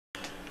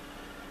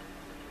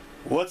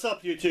What's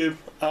up, YouTube?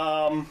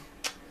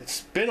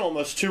 It's been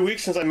almost 2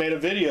 weeks since I made a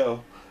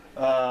video.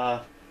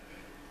 I'm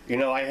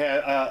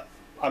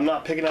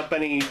not picking up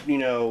any,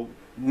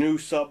 new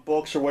sub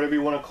books or whatever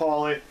you want to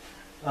call it.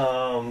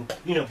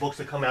 Books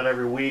that come out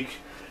every week.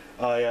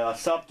 I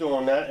stopped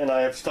doing that, and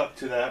I have stuck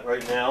to that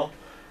right now.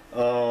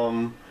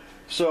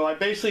 So I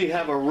basically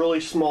have a really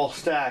small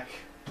stack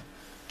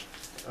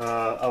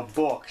of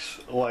books,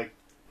 like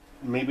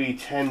maybe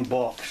 10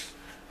 books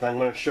that I'm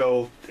going to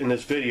show in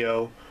this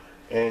video.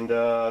 And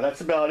that's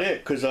about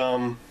it, because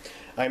I'm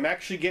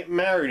actually getting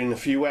married in a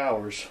few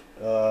hours.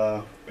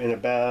 In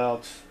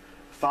about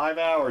 5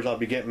 hours I'll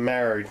be getting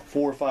married.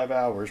 4 or 5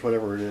 hours,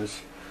 whatever it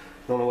is.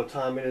 Don't know what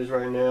time it is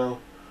right now.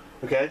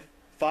 Okay,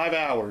 5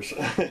 hours.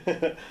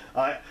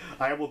 I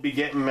will be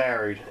getting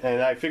married. And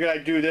I figured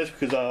I'd do this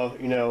because,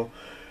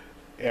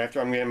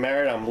 after I'm getting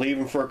married, I'm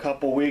leaving for a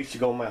couple weeks to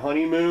go on my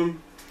honeymoon.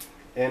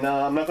 And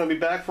I'm not going to be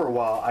back for a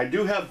while. I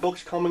do have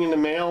books coming in the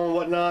mail and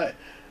whatnot.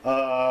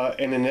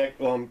 And the next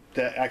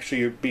that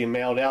actually are being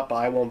mailed out, but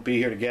I won't be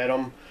here to get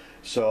them,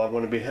 so I'm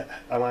going to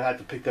have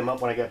to pick them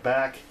up when I get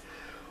back.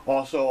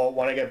 Also,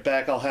 when I get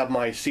back, I'll have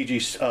my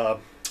CBCS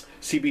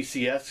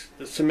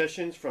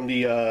submissions from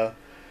the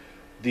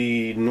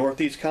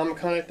Northeast Comic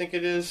Con, I think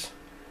it is.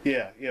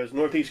 Yeah, it was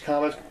Northeast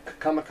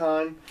Comic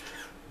Con.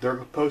 They're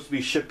supposed to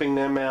be shipping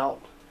them out,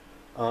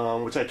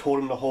 which I told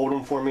them to hold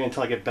them for me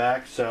until I get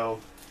back. So,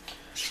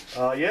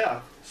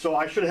 yeah. So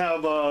I should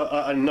have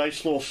a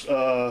nice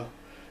little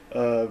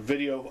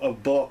video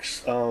of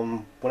books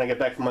when I get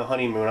back from my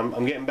honeymoon.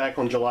 I'm getting back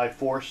on July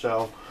 4th,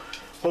 so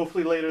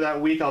hopefully later that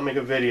week I'll make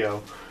a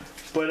video.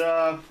 But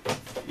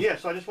yeah,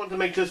 so I just wanted to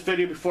make this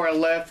video before I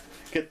left,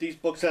 get these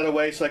books out of the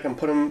way so I can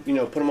put them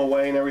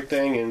away and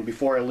everything, and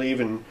before I leave,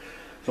 and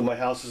so my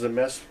house is a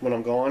mess when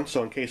I'm gone,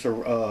 so in case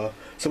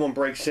someone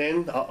breaks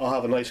in, I'll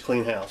have a nice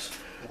clean house.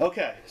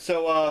 Okay,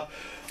 so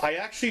I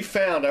actually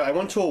found, I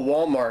went to a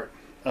Walmart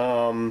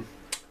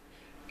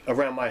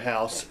around my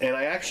house, and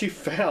I actually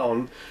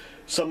found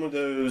some of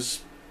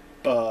those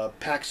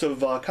packs of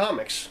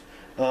comics.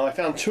 I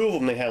found 2 of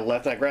them they had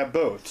left, and I grabbed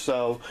both.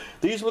 So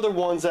these were the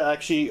ones that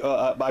actually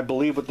I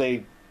believe what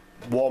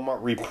Walmart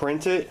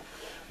reprinted.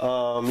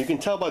 You can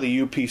tell by the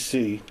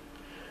UPC.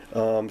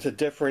 It's a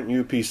different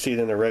UPC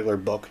than the regular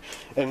book,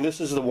 and this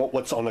is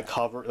what's on the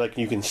cover. Like,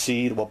 you can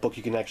see what book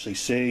you can actually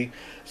see.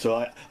 So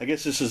I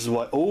guess this is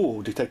what.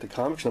 Oh, Detective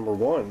Comics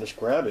 #1. Let's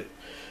grab it.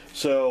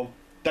 So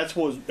that's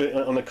what was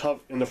on the cover,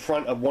 in the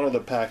front of one of the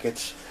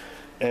packets,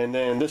 and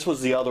then this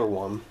was the other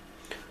one,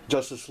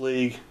 Justice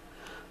League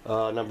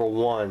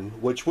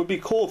 #1, which would be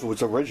cool if it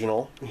was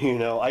original.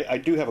 I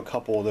do have a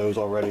couple of those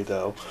already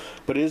though,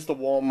 but it is the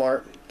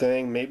Walmart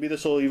thing. Maybe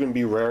this will even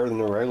be rarer than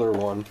the regular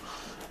one.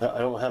 I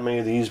don't know how many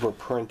of these were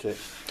printed,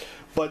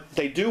 but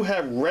they do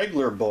have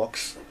regular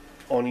books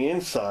on the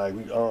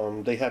inside.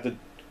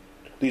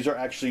 These are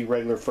actually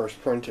regular first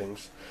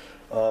printings.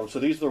 So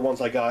these are the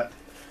ones I got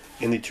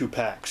in the 2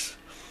 packs.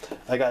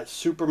 I got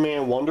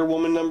Superman Wonder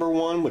Woman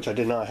 #1, which I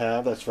did not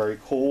have. That's very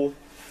cool.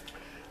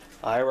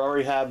 I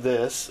already have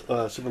this,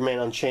 Superman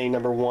Unchained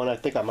 #1. I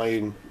think I might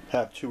even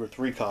have 2 or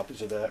 3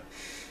 copies of that.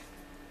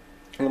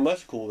 And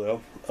that's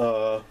cool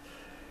though.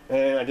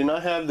 And I did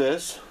not have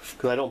this,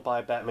 because I don't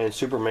buy Batman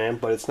Superman,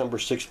 but it's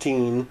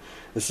 #16.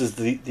 This is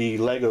the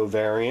Lego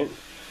variant.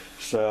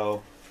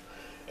 So,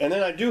 and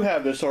then I do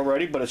have this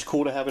already, but it's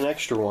cool to have an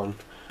extra one.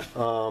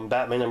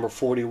 Batman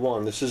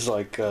 #41. This is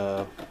like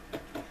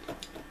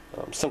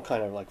some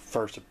kind of like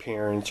first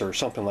appearance or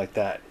something like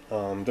that.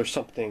 There's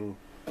something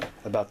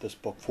about this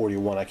book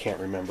 41 I can't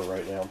remember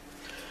right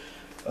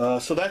now.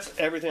 So that's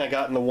everything I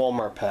got in the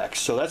Walmart packs.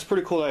 So that's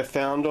pretty cool that I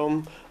found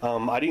them.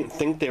 I didn't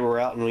think they were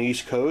out on the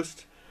East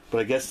Coast, but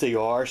I guess they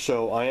are.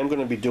 So I am going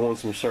to be doing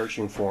some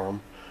searching for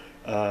them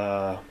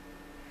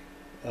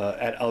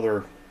at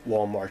other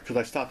Walmarts, because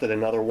I stopped at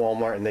another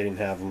Walmart and they didn't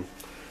have them.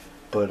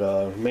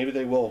 But maybe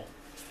they will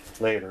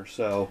later.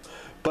 So,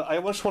 but I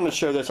just want to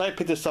show this. I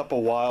picked this up a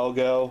while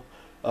ago.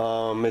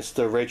 It's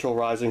the Rachel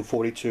Rising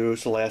 42.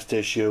 It's the last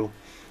issue.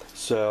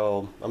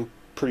 So I'm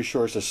pretty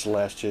sure it's the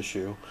last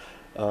issue.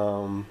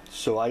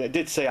 So I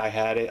did say I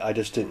had it. I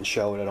just didn't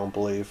show it, I don't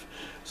believe.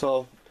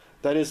 So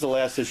that is the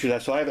last issue.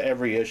 So I have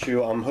every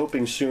issue. I'm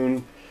hoping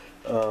soon.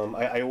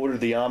 I ordered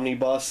the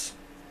omnibus.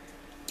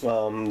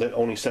 That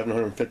only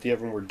 750 of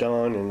them were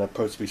done, and they're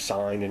supposed to be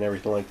signed and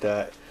everything like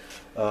that.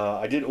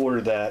 I did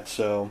order that,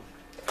 so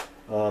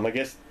I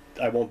guess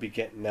I won't be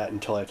getting that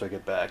until after I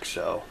get back.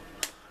 So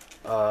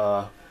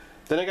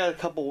then I got a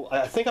couple.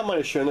 I think I might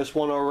have shown this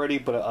one already,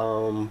 but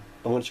I'm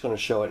just going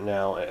to show it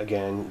now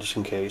again, just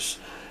in case.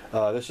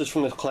 This is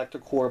from the Collector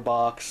Core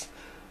box.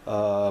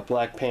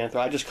 Black Panther.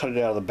 I just cut it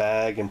out of the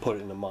bag and put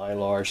it in the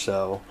Mylar,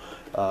 so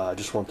I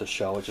just wanted to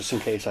show it, just in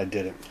case I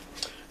didn't.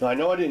 Now, I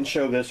know I didn't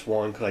show this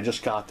one because I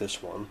just got this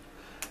one.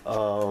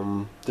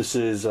 This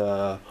is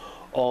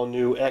all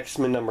new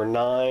X-Men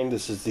 #9.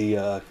 This is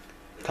the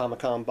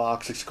Comic-Con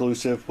box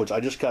exclusive, which I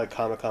just got a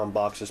Comic-Con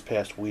box this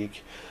past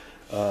week,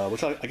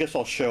 which I guess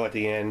I'll show at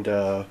the end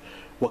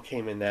what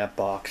came in that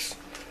box.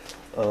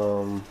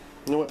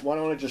 You know what, why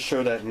don't I just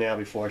show that now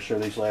before I show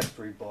these last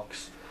 3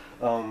 books.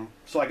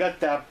 So I got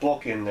that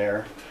book in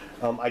there.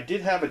 I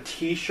did have a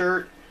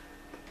t-shirt,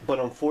 but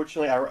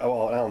unfortunately,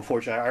 well, not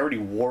unfortunately, I already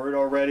wore it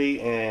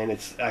already, and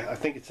I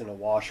think it's in the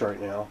wash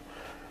right now.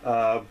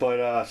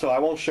 So I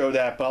won't show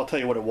that, but I'll tell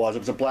you what it was. It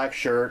was a black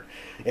shirt.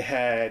 It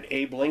had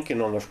Abe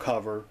Lincoln on the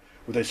cover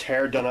with his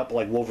hair done up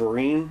like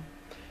Wolverine,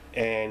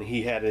 and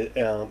he had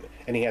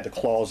the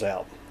claws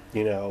out,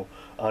 you know.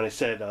 And it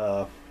said,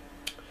 what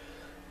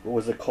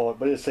was it called?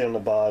 What did it say on the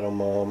bottom?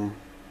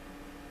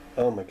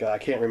 Oh my God, I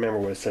can't remember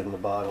what it said on the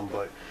bottom,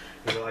 but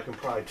you know, I can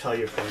probably tell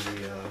you from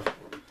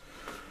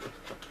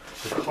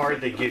the card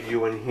they give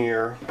you in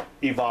here.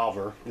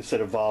 Evolver. It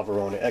said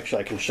Evolver on it.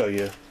 Actually, I can show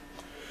you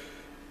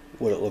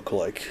what it looked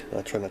like.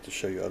 I'll try not to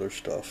show you other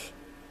stuff.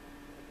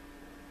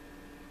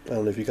 I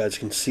don't know if you guys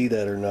can see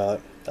that or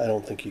not. I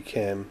don't think you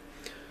can.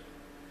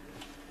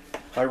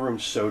 My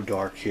room's so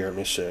dark here. Let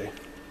me see.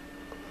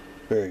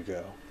 There you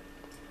go.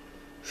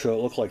 So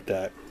it looked like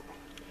that.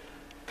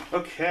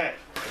 Okay,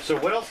 so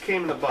what else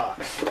came in the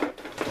box?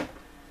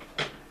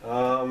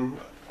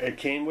 It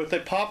came with a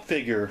pop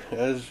figure,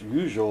 as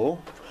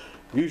usual.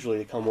 Usually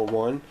they come with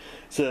one.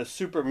 It's a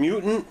Super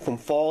Mutant from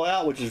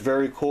Fallout, which is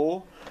very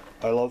cool.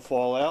 I love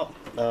Fallout.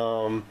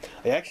 I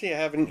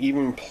haven't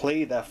even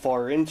played that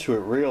far into it,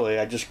 really.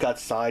 I just got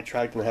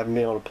sidetracked and haven't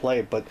been able to play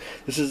it. But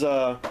this is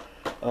I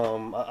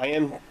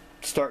am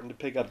starting to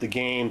pick up the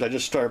games. I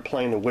just started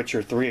playing The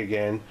Witcher 3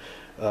 again.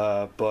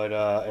 And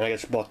I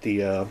just bought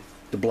the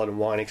Blood and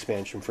Wine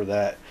expansion for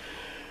that.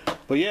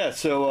 But yeah,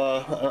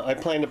 so I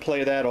plan to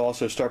play that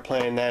also. Start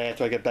playing that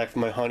after I get back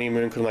from my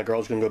honeymoon, because my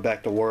girl's going to go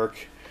back to work.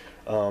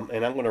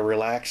 And I'm going to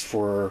relax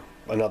for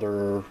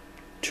another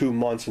 2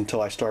 months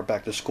until I start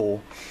back to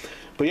school.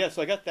 But yeah,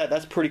 so I got that.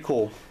 That's pretty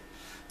cool.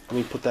 Let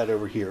me put that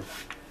over here.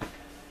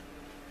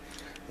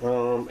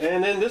 And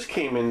then this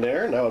came in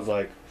there, and I was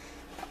like,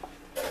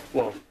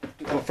 well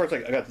first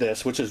I got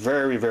this, which is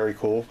very, very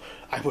cool.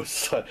 I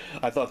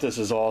thought this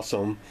is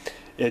awesome.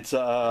 It's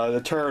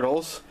the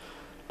Turtles.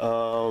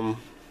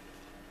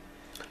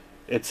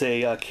 It's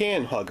a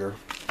can hugger,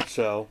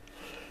 so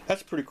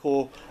that's pretty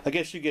cool. I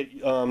guess you get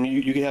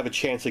you can have a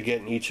chance of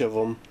getting each of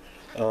them.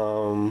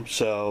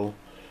 So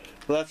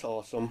well, that's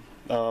awesome.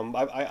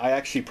 I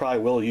actually probably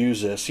will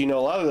use this. You know,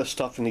 a lot of the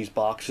stuff in these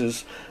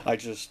boxes I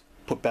just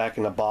put back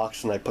in the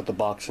box, and I put the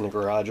box in the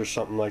garage or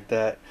something like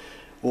that.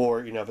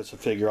 Or, you know, if it's a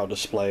figure, I'll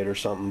display it or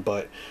something.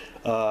 But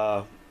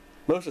most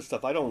of the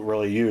stuff I don't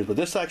really use. But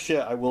this actually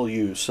I will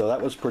use, so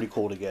that was pretty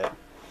cool to get.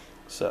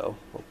 So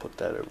we'll put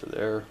that over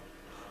there.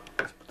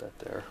 Let's put that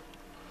there.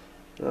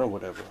 Oh,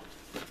 whatever.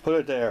 Put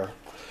it there.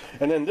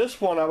 And then this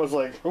one, I was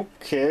like,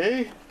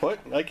 okay, what?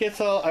 I guess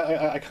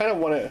I kind of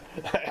want to.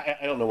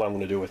 I don't know what I'm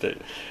going to do with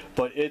it,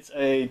 but it's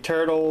a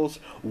Turtles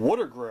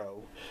water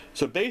grow.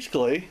 So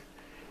basically,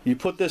 you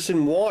put this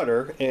in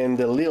water, and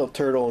the little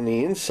turtle on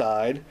the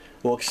inside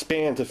will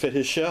expand to fit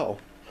his shell.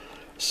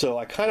 So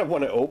I kind of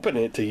want to open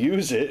it to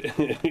use it,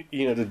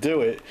 you know, to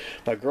do it.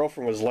 My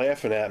girlfriend was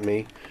laughing at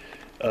me,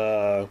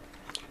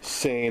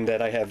 saying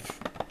that I have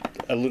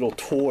a little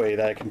toy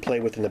that I can play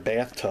with in the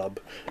bathtub,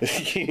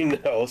 you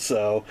know,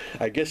 so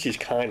I guess she's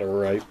kind of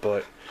right,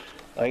 but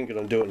I ain't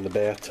gonna do it in the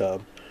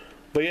bathtub.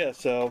 But yeah,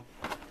 so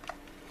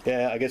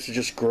yeah, I guess it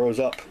just grows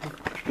up.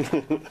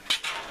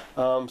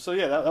 So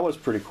yeah, that was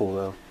pretty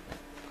cool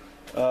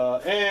though.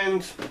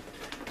 And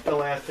the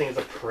last thing is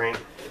a print.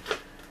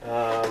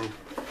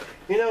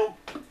 You know,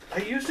 I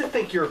used to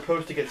think you were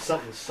supposed to get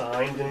something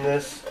signed in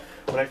this.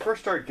 When I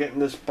first started getting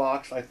this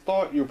box, I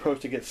thought you were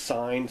supposed to get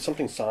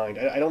something signed.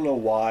 I don't know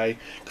why,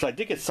 because I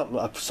did get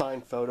a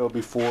signed photo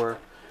before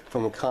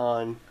from the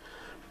con,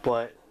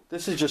 but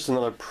this is just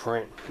another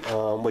print,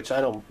 which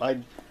I don't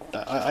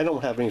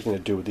have anything to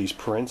do with these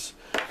prints,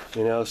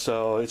 you know.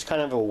 So it's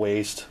kind of a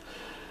waste.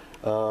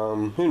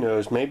 Who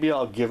knows? Maybe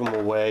I'll give them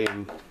away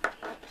and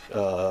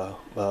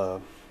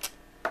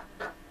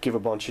give a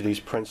bunch of these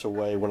prints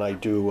away when I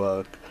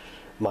do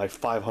my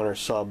 500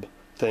 sub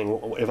thing,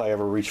 if I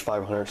ever reach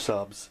 500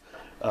 subs.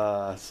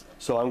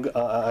 So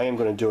I am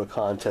going to do a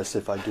contest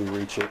if I do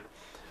reach it.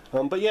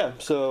 But yeah,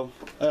 so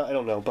I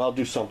don't know, but I'll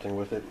do something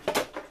with it.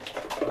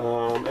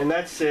 And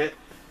that's it.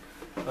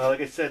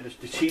 Like I said,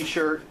 the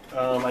t-shirt,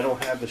 I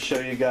don't have to show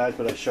you guys,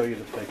 but I show you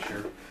the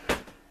picture.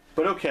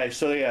 But okay,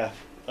 so yeah.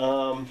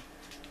 So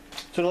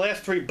the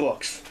last 3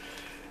 books.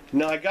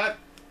 Now I got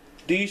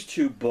these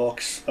 2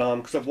 books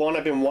because I've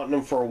been wanting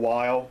them for a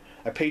while.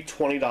 I paid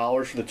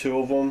 $20 for the 2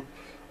 of them,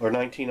 or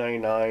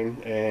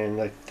 $19.99,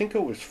 and I think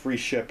it was free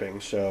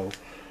shipping. So,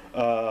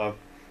 but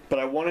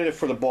I wanted it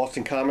for the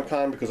Boston Comic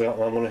Con because I'm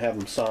going to have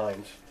them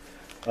signed.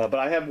 But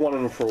I have one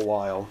of them for a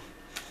while.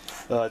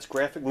 It's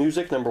Graphic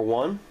Music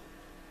 #1,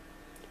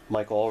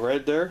 Mike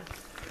Allred there,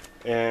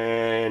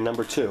 and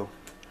 #2.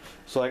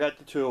 So I got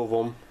the 2 of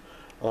them,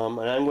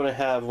 and I'm going to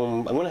have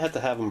them. I'm going to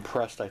have them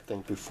pressed, I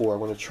think, before. I'm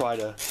going to try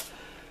to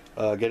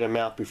get them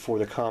out before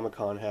the Comic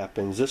Con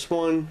happens. This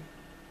one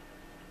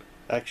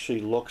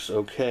actually looks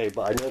okay,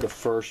 but I know the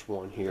first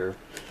one here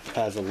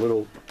has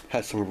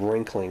some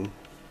wrinkling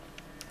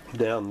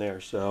down there,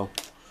 so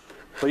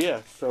But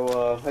yeah,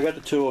 so I got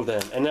the two of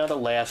them. And now the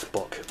last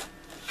book.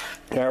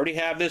 I already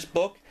have this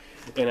book,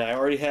 and I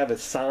already have it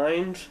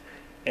signed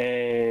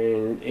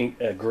and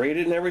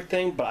graded and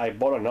everything, but I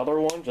bought another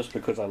one just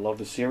because I love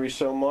the series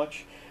so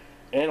much.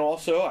 And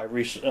also, I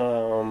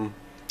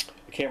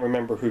can't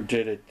remember who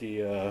did it.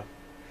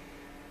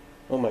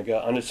 Oh my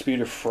god,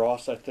 Undisputed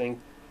Frost, I think,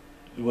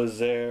 was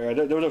there.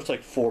 There was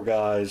like 4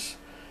 guys.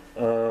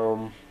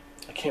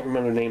 I can't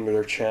remember the name of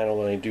their channel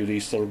when they do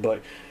these things,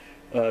 but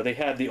they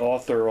had the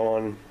author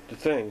on the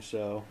thing.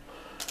 So,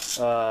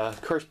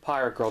 Cursed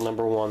Pirate Girl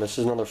 #1. This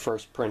is another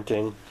first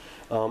printing,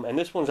 and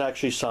this one's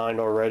actually signed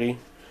already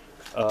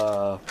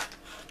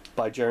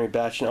by Jeremy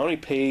Batchin. I only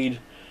paid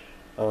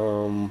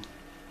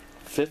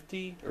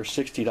 $50 or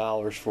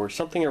 $60 for it,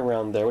 something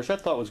around there, which I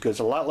thought was good. It's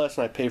a lot less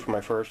than I paid for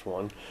my first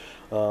one,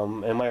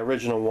 and my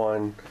original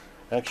one.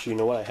 Actually, you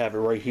know what? I have it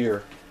right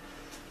here.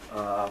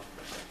 My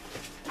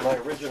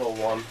original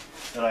one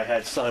that I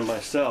had signed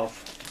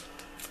myself,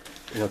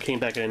 came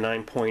back at a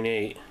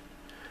 9.8.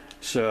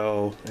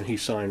 So, and he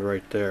signed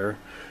right there.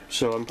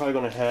 So I'm probably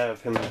going to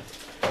have him.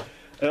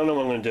 I don't know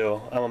what I'm going to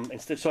do.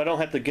 Instead, so I don't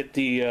have to get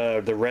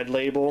the red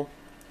label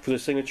for the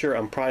signature.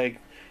 I'm probably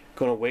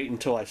going to wait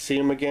until I see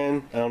him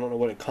again. I don't know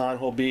what con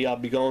I'll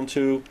be going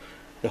to.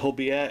 That he'll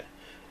be at.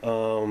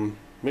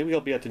 Maybe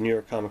he'll be at the New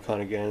York Comic Con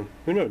again.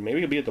 Who knows?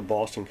 Maybe he'll be at the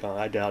Boston Con.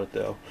 I doubt it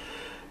though.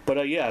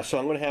 But yeah, so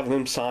I'm going to have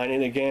him sign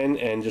it again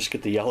and just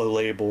get the yellow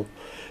label.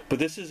 But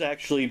this is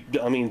actually,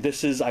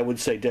 this is, I would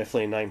say,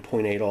 definitely a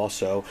 9.8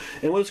 also.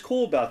 And what's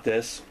cool about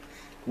this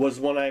was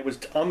when I was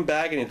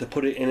unbagging it to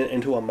put it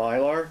into a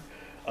Mylar,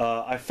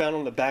 I found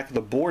on the back of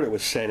the board it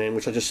was sent in,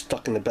 which I just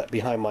stuck in the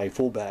behind my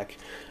fullback.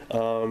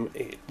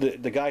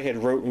 The guy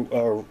had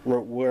wrote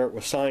where it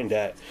was signed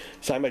at.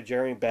 Signed by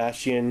Jeremy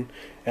Batchin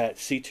at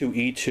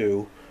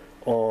C2E2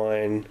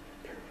 on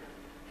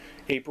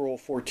April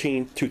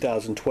 14th,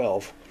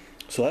 2012.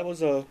 So that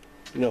was a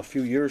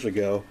few years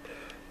ago.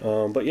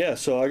 But yeah,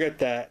 so I got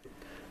that,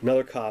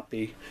 another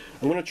copy.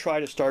 I'm gonna try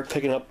to start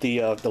picking up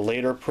the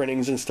later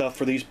printings and stuff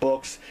for these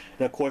books.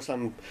 And of course,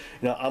 I'm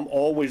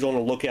always on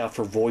the lookout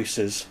for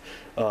voices.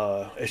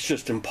 It's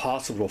just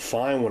impossible to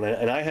find one,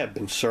 and I have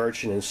been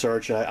searching and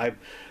searching. I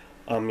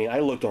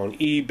looked on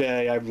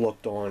eBay. I've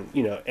looked on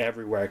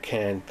everywhere I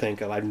can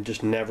think of. I've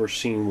just never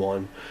seen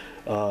one.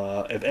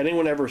 If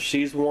anyone ever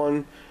sees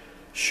one,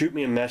 shoot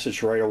me a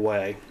message right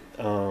away.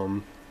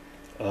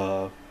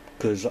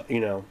 Because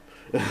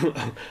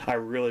I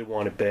really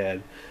want it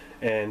bad.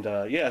 And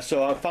yeah,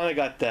 so I finally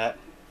got that.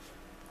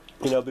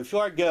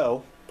 Before I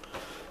go,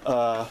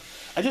 I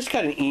just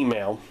got an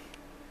email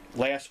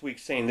last week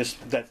saying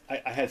that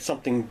I had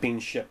something being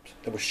shipped,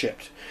 that was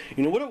shipped.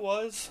 You know what it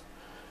was?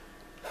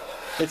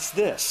 It's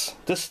this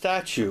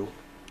statue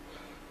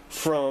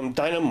from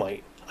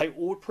Dynamite. I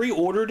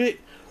pre-ordered it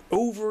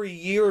over a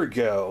year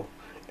ago,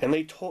 and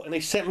they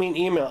sent me an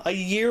email a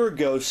year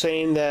ago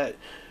saying that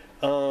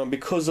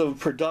because of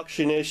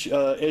production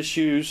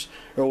issues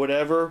or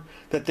whatever,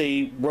 that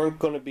they weren't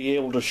going to be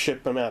able to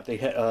ship them out. They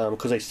had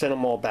because they sent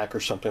them all back or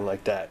something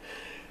like that.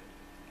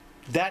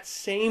 That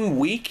same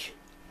week,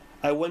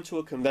 I went to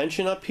a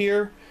convention up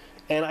here,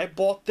 and I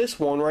bought this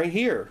one right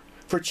here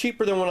for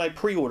cheaper than what I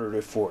pre-ordered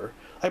it for.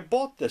 I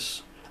bought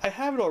this. I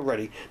have it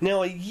already.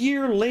 Now a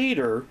year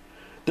later,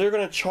 they're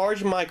going to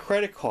charge my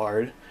credit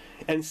card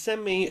and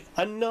send me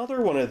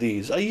another one of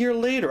these a year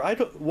later.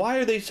 Why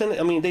are they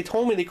sending? They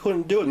told me they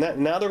couldn't do it.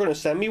 Now they're going to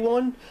send me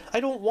one. I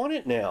don't want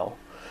it now.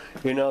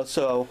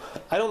 So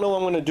I don't know what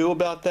I'm going to do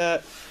about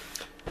that.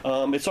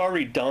 It's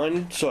already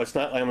done, so it's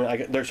not.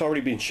 There's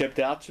already been shipped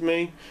out to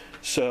me.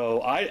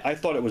 So I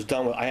thought it was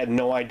done. I had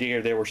no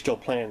idea they were still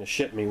planning to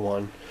ship me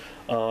one.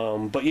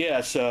 But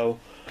yeah, so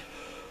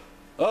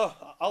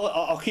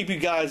I'll keep you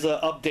guys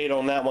updated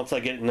on that once I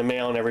get it in the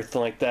mail and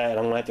everything like that.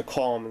 I'm gonna have to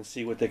call them and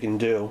see what they can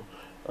do.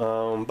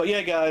 But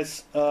yeah,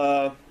 guys,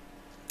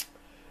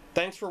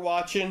 thanks for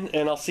watching,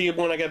 and I'll see you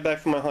when I get back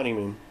from my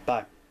honeymoon.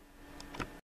 Bye.